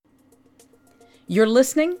You're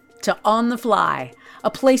listening to On the Fly, a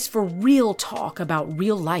place for real talk about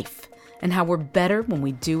real life and how we're better when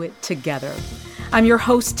we do it together. I'm your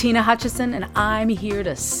host, Tina Hutchison, and I'm here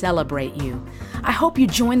to celebrate you. I hope you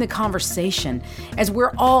join the conversation as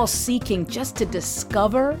we're all seeking just to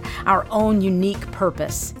discover our own unique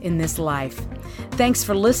purpose in this life. Thanks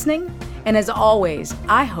for listening, and as always,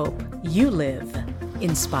 I hope you live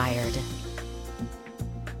inspired.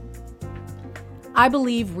 I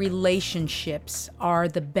believe relationships are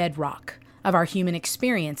the bedrock of our human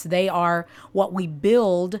experience. They are what we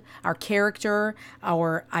build our character,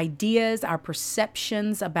 our ideas, our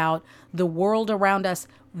perceptions about the world around us.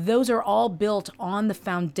 Those are all built on the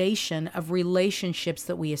foundation of relationships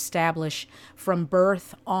that we establish from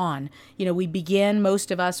birth on. You know, we begin,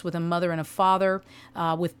 most of us, with a mother and a father,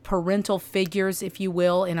 with parental figures, if you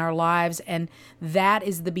will, in our lives. And that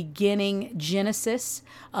is the beginning genesis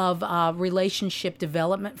of relationship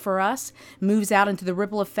development for us. Moves out into the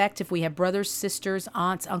ripple effect if we have brothers, sisters,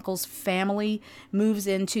 aunts, uncles, family. Moves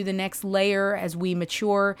into the next layer as we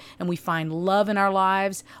mature and we find love in our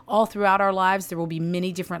lives. All throughout our lives, there will be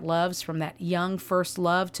many different loves, from that young first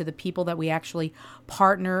love to the people that we actually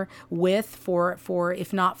partner with for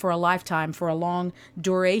if not for a lifetime, for a long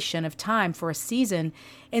duration of time, for a season.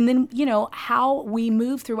 And then, you know, how we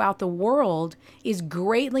move throughout the world is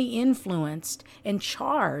greatly influenced and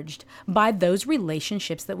charged by those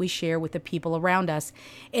relationships that we share with the people around us.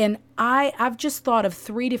 And I've just thought of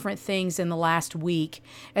 3 different things in the last week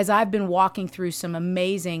as I've been walking through some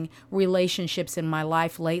amazing relationships in my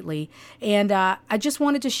life lately. And I just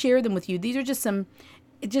wanted to share them with you. These are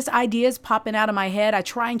just ideas popping out of my head. I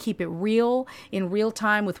try and keep it real, in real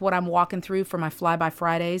time, with what I'm walking through for my Fly By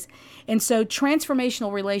Fridays. And so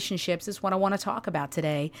transformational relationships is what I want to talk about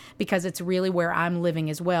today, because it's really where I'm living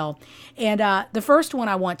as well. And the first one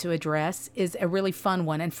I want to address is a really fun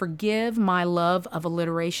one. And forgive my love of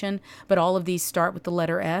alliteration, but all of these start with the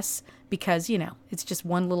letter S, because, you know, it's just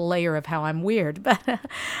one little layer of how I'm weird. But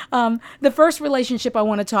the first relationship I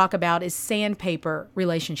want to talk about is sandpaper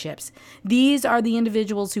relationships. These are the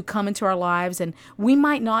individuals who come into our lives, and we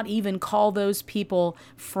might not even call those people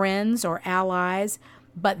friends or allies,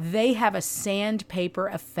 but they have a sandpaper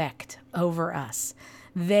effect over us.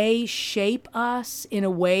 They shape us in a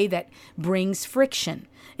way that brings friction.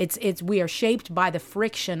 We are shaped by the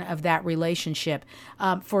friction of that relationship.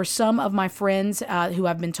 For some of my friends who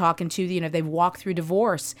I've been talking to, you know, they've walked through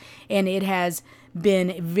divorce, and it has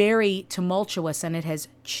been very tumultuous, and it has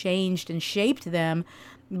changed and shaped them.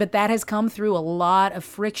 But that has come through a lot of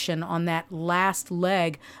friction on that last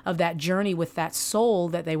leg of that journey with that soul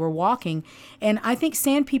that they were walking. And I think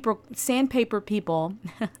sandpaper people,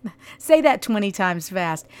 say that 20 times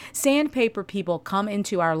fast, sandpaper people come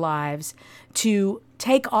into our lives to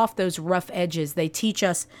take off those rough edges. They teach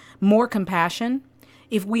us more compassion.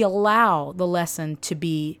 If we allow the lesson to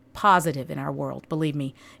be positive in our world, believe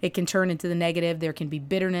me, it can turn into the negative. There can be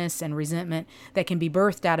bitterness and resentment that can be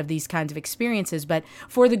birthed out of these kinds of experiences. But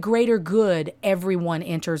for the greater good, everyone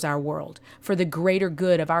enters our world. For the greater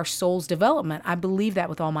good of our soul's development, I believe that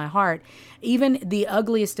with all my heart. Even the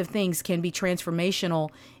ugliest of things can be transformational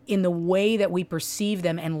in the way that we perceive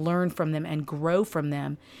them and learn from them and grow from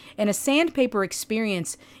them. And a sandpaper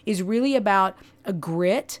experience is really about a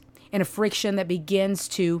grit and a friction that begins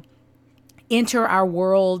to enter our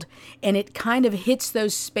world, and it kind of hits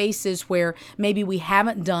those spaces where maybe we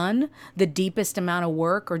haven't done the deepest amount of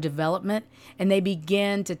work or development, and they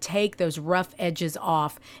begin to take those rough edges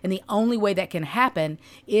off. And the only way that can happen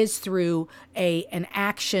is through an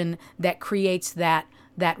action that creates that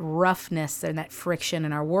roughness and that friction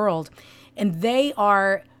in our world. And they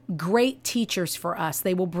are great teachers for us.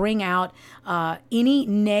 They will bring out any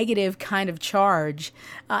negative kind of charge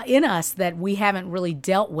in us that we haven't really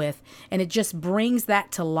dealt with, and it just brings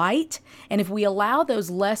that to light. And if we allow those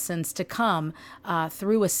lessons to come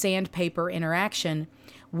through a sandpaper interaction,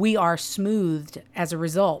 we are smoothed as a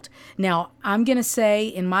result. Now, I'm going to say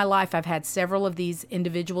in my life, I've had several of these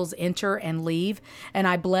individuals enter and leave, and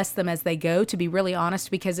I bless them as they go, to be really honest,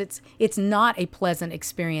 because it's not a pleasant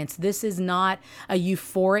experience. This is not a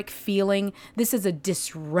euphoric feeling. This is a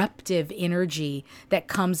disruptive energy that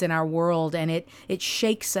comes in our world, and it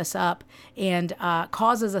shakes us up and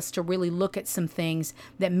causes us to really look at some things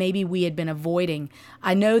that maybe we had been avoiding.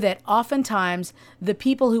 I know that oftentimes the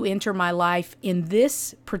people who enter my life in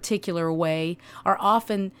this particular way are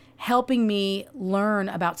often helping me learn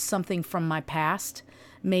about something from my past.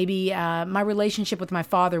 Maybe my relationship with my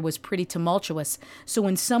father was pretty tumultuous. So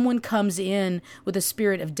when someone comes in with a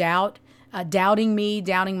spirit of doubt, doubting me,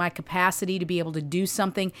 doubting my capacity to be able to do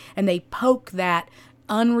something, and they poke that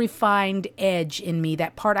unrefined edge in me,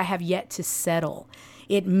 that part I have yet to settle.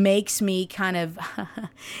 It makes me kind of,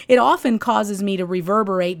 it often causes me to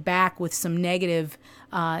reverberate back with some negative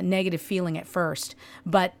feeling at first.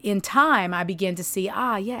 But in time, I begin to see,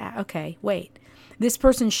 yeah, okay, wait. This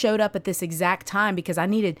person showed up at this exact time because I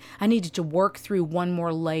needed to work through one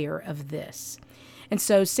more layer of this. And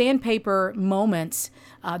so sandpaper moments,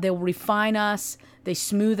 they'll refine us, they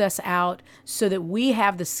smooth us out so that we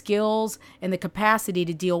have the skills and the capacity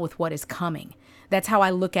to deal with what is coming. That's how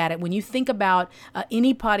I look at it. When you think about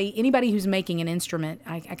anybody who's making an instrument,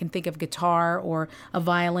 I can think of guitar or a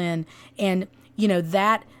violin, and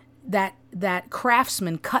that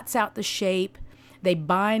craftsman cuts out the shape. They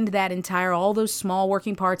bind all those small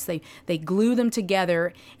working parts, they glue them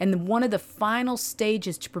together, and one of the final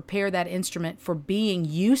stages to prepare that instrument for being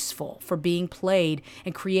useful, for being played,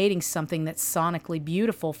 and creating something that's sonically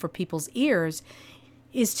beautiful for people's ears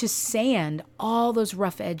is to sand all those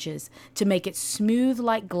rough edges to make it smooth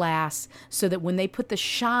like glass so that when they put the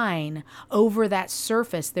shine over that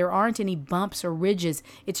surface, there aren't any bumps or ridges.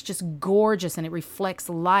 It's just gorgeous and it reflects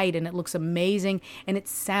light and it looks amazing and it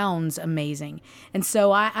sounds amazing. And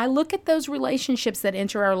so I look at those relationships that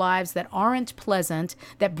enter our lives that aren't pleasant,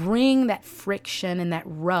 that bring that friction and that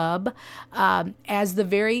rub as the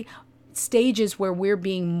very stages where we're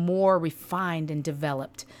being more refined and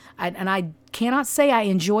developed. And I cannot say I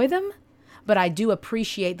enjoy them, but I do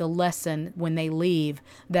appreciate the lesson when they leave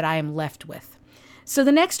that I am left with. So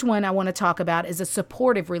the next one I want to talk about is a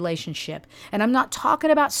supportive relationship. And I'm not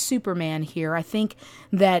talking about Superman here. I think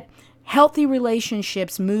that healthy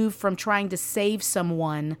relationships move from trying to save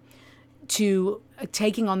someone to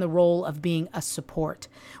taking on the role of being a support.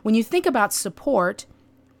 When you think about support,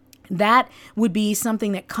 that would be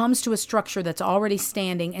something that comes to a structure that's already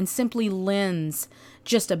standing and simply lends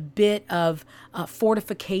just a bit of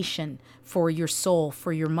fortification for your soul,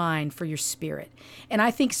 for your mind, for your spirit. And I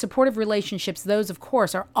think supportive relationships, those of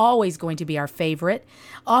course, are always going to be our favorite.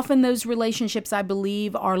 Often those relationships, I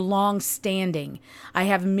believe, are long-standing. I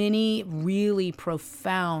have many really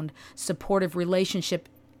profound supportive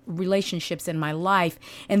relationships in my life,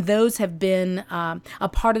 and those have been a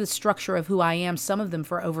part of the structure of who I am, some of them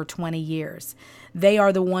for over 20 years. They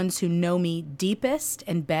are the ones who know me deepest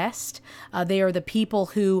and best. They are the people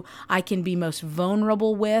who I can be most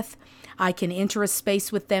vulnerable with. I can enter a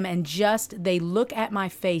space with them and they look at my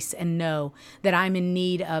face and know that I'm in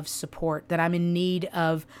need of support, that I'm in need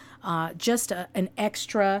of an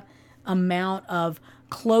extra amount of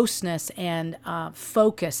closeness and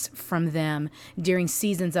focus from them during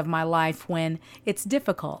seasons of my life when it's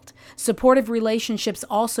difficult. Supportive relationships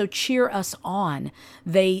also cheer us on.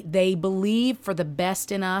 They believe for the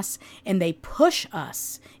best in us, and they push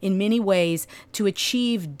us in many ways to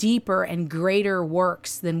achieve deeper and greater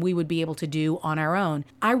works than we would be able to do on our own.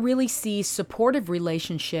 I really see supportive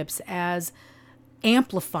relationships as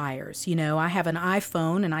amplifiers. I have an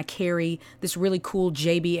iPhone and I carry this really cool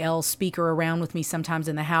JBL speaker around with me sometimes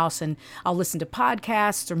in the house, and I'll listen to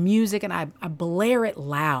podcasts or music and I blare it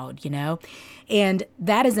loud, and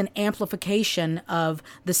that is an amplification of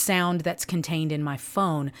the sound that's contained in my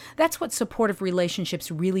phone. That's what supportive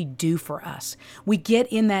relationships really do for us. We get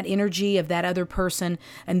in that energy of that other person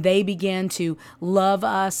and they begin to love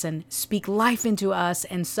us and speak life into us,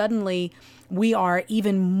 and suddenly we are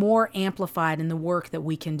even more amplified in the work that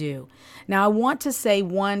we can do. Now, I want to say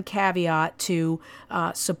one caveat to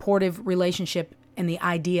supportive relationship and the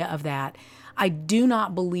idea of that. I do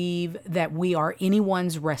not believe that we are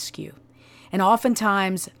anyone's rescue. And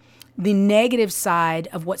oftentimes, the negative side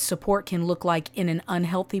of what support can look like in an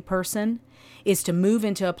unhealthy person is to move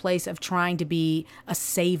into a place of trying to be a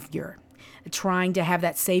savior, trying to have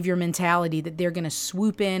that savior mentality that they're going to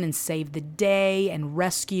swoop in and save the day and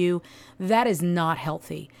rescue. That is not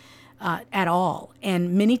healthy at all.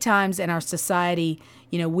 And many times in our society,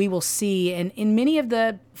 we will see, and in many of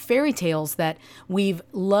the fairy tales that we've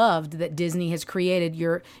loved that Disney has created,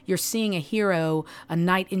 you're seeing a hero, a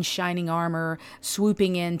knight in shining armor,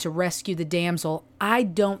 swooping in to rescue the damsel. I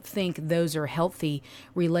don't think those are healthy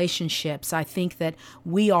relationships. I think that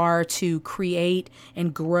we are to create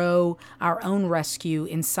and grow our own rescue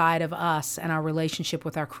inside of us and our relationship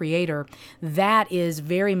with our Creator. That is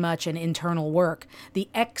very much an internal work. The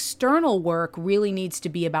external work really needs to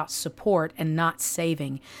be about support and not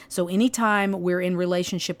saving. So anytime we're in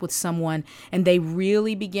relationship with someone and they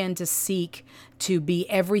really begin to seek to be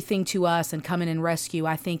everything to us and come in and rescue,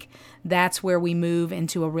 I think that's where we move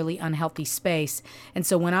into a really unhealthy space. And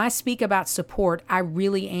so when I speak about support, I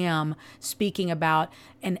really am speaking about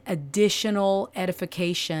an additional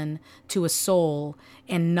edification to a soul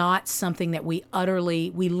and not something that we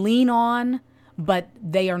lean on, but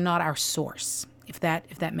they are not our source, if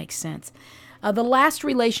that makes sense. The last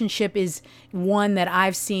relationship is one that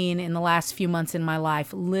I've seen in the last few months in my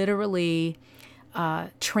life literally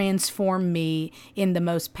transform me in the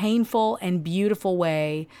most painful and beautiful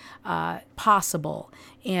way possible.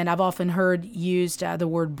 And I've often heard used the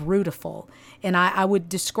word brutiful. And I would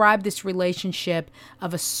describe this relationship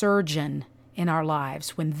of a surgeon in our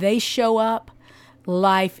lives. When they show up,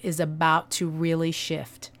 life is about to really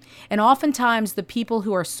shift. And oftentimes the people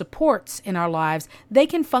who are supports in our lives, they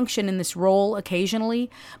can function in this role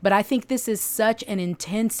occasionally, but I think this is such an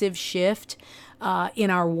intensive shift in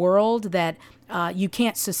our world that you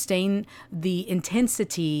can't sustain the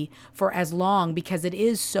intensity for as long because it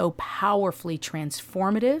is so powerfully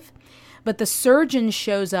transformative. But the surgeon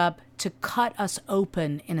shows up to cut us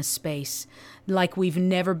open in a space like we've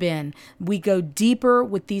never been. We go deeper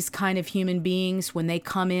with these kind of human beings when they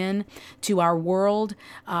come in to our world.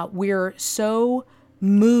 We're so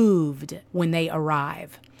moved when they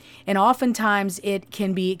arrive. And oftentimes it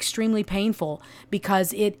can be extremely painful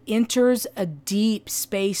because it enters a deep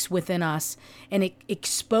space within us and it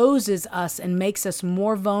exposes us and makes us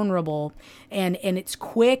more vulnerable. And it's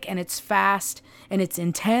quick and it's fast and it's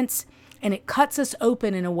intense and it cuts us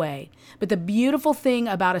open in a way. But the beautiful thing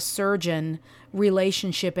about a surgeon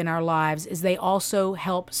relationship in our lives is they also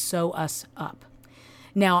help sew us up.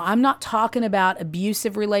 Now, I'm not talking about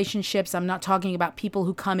abusive relationships. I'm not talking about people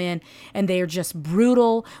who come in and they are just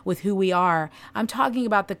brutal with who we are. I'm talking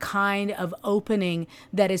about the kind of opening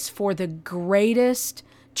that is for the greatest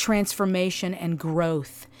transformation and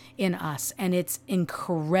growth in us. And it's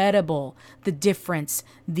incredible the difference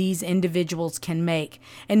these individuals can make.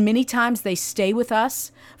 And many times they stay with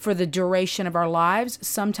us for the duration of our lives.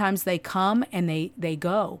 Sometimes they come and they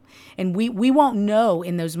go. And we won't know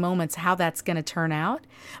in those moments how that's going to turn out.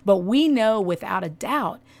 But we know without a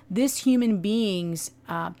doubt this human being's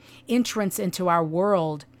entrance into our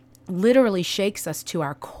world literally shakes us to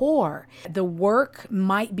our core. The work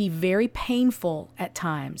might be very painful at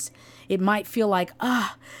times. It might feel like,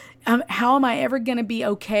 how am I ever going to be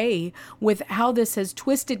okay with how this has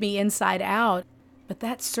twisted me inside out? But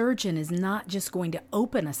that surgeon is not just going to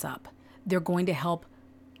open us up. They're going to help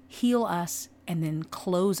heal us and then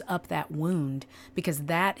close up that wound because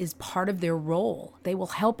that is part of their role. They will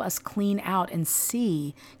help us clean out and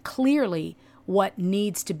see clearly what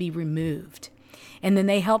needs to be removed. And then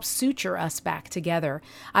they help suture us back together.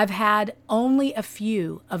 I've had only a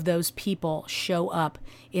few of those people show up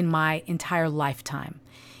in my entire lifetime.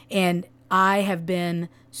 And I have been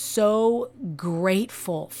so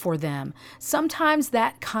grateful for them. Sometimes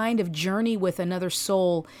that kind of journey with another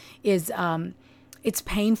soul is it's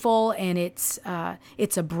painful and it's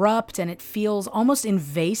abrupt and it feels almost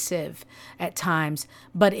invasive at times.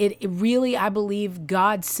 But it really, I believe,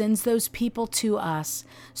 God sends those people to us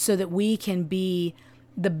so that we can be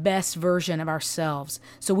the best version of ourselves,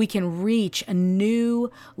 so we can reach a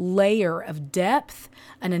new layer of depth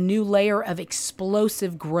and a new layer of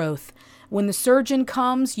explosive growth. When the surgeon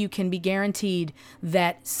comes, you can be guaranteed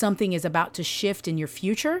that something is about to shift in your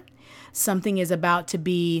future. Something is about to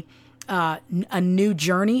be a new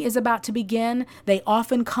journey is about to begin. They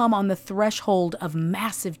often come on the threshold of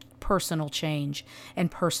massive personal change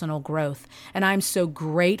and personal growth. And I'm so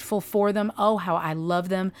grateful for them. Oh, how I love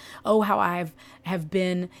them. Oh, how I have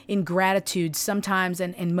been in gratitude sometimes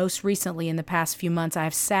and most recently in the past few months, I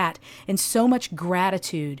have sat in so much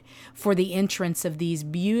gratitude for the entrance of these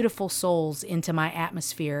beautiful souls into my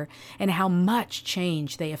atmosphere and how much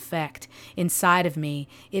change they affect inside of me.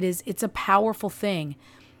 It's a powerful thing.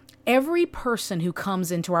 Every person who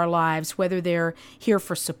comes into our lives, whether they're here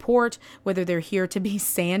for support, whether they're here to be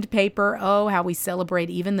sandpaper, oh, how we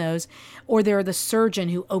celebrate even those, or they're the surgeon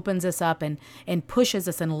who opens us up and pushes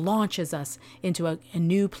us and launches us into a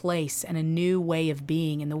new place and a new way of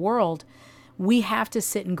being in the world, we have to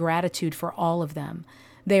sit in gratitude for all of them.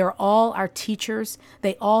 They are all our teachers.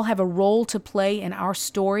 They all have a role to play in our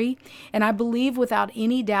story. And I believe without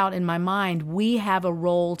any doubt in my mind, we have a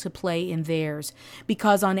role to play in theirs.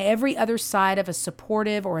 Because on every other side of a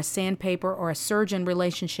supportive or a sandpaper or a surgeon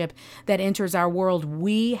relationship that enters our world,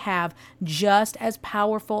 we have just as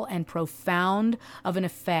powerful and profound of an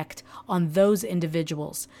effect on those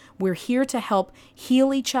individuals. We're here to help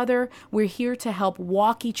heal each other. We're here to help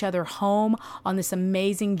walk each other home on this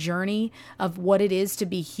amazing journey of what it is to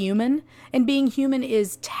be human. And being human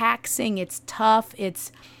is taxing, it's tough,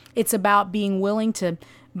 it's about being willing to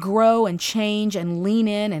grow and change and lean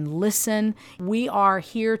in and listen. We are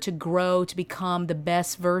here to grow, to become the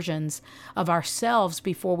best versions of ourselves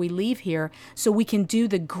before we leave here so we can do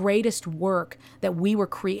the greatest work that we were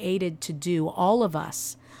created to do, all of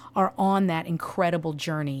us. are on that incredible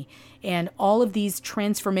journey. And all of these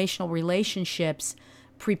transformational relationships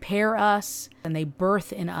prepare us and they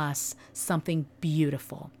birth in us something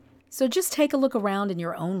beautiful. So just take a look around in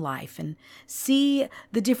your own life and see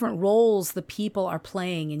the different roles the people are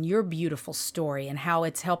playing in your beautiful story and how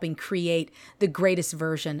it's helping create the greatest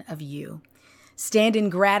version of you. Stand in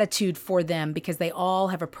gratitude for them because they all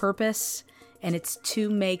have a purpose, and it's to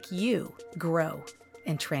make you grow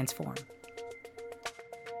and transform.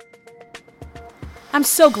 I'm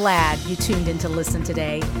so glad you tuned in to listen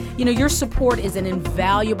today. Your support is an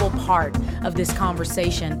invaluable part of this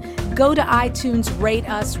conversation. Go to iTunes, rate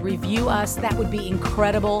us, review us. That would be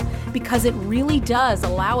incredible because it really does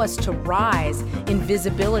allow us to rise in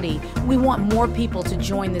visibility. We want more people to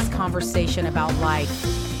join this conversation about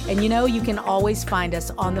life. And you can always find us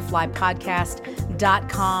on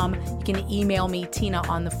theflypodcast.com. You can email me,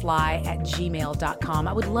 tinaonthefly@gmail.com.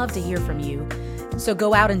 I would love to hear from you. So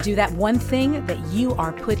go out and do that one thing that you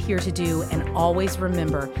are put here to do. And always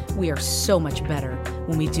remember, we are so much better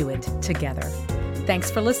when we do it together.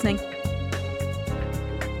 Thanks for listening.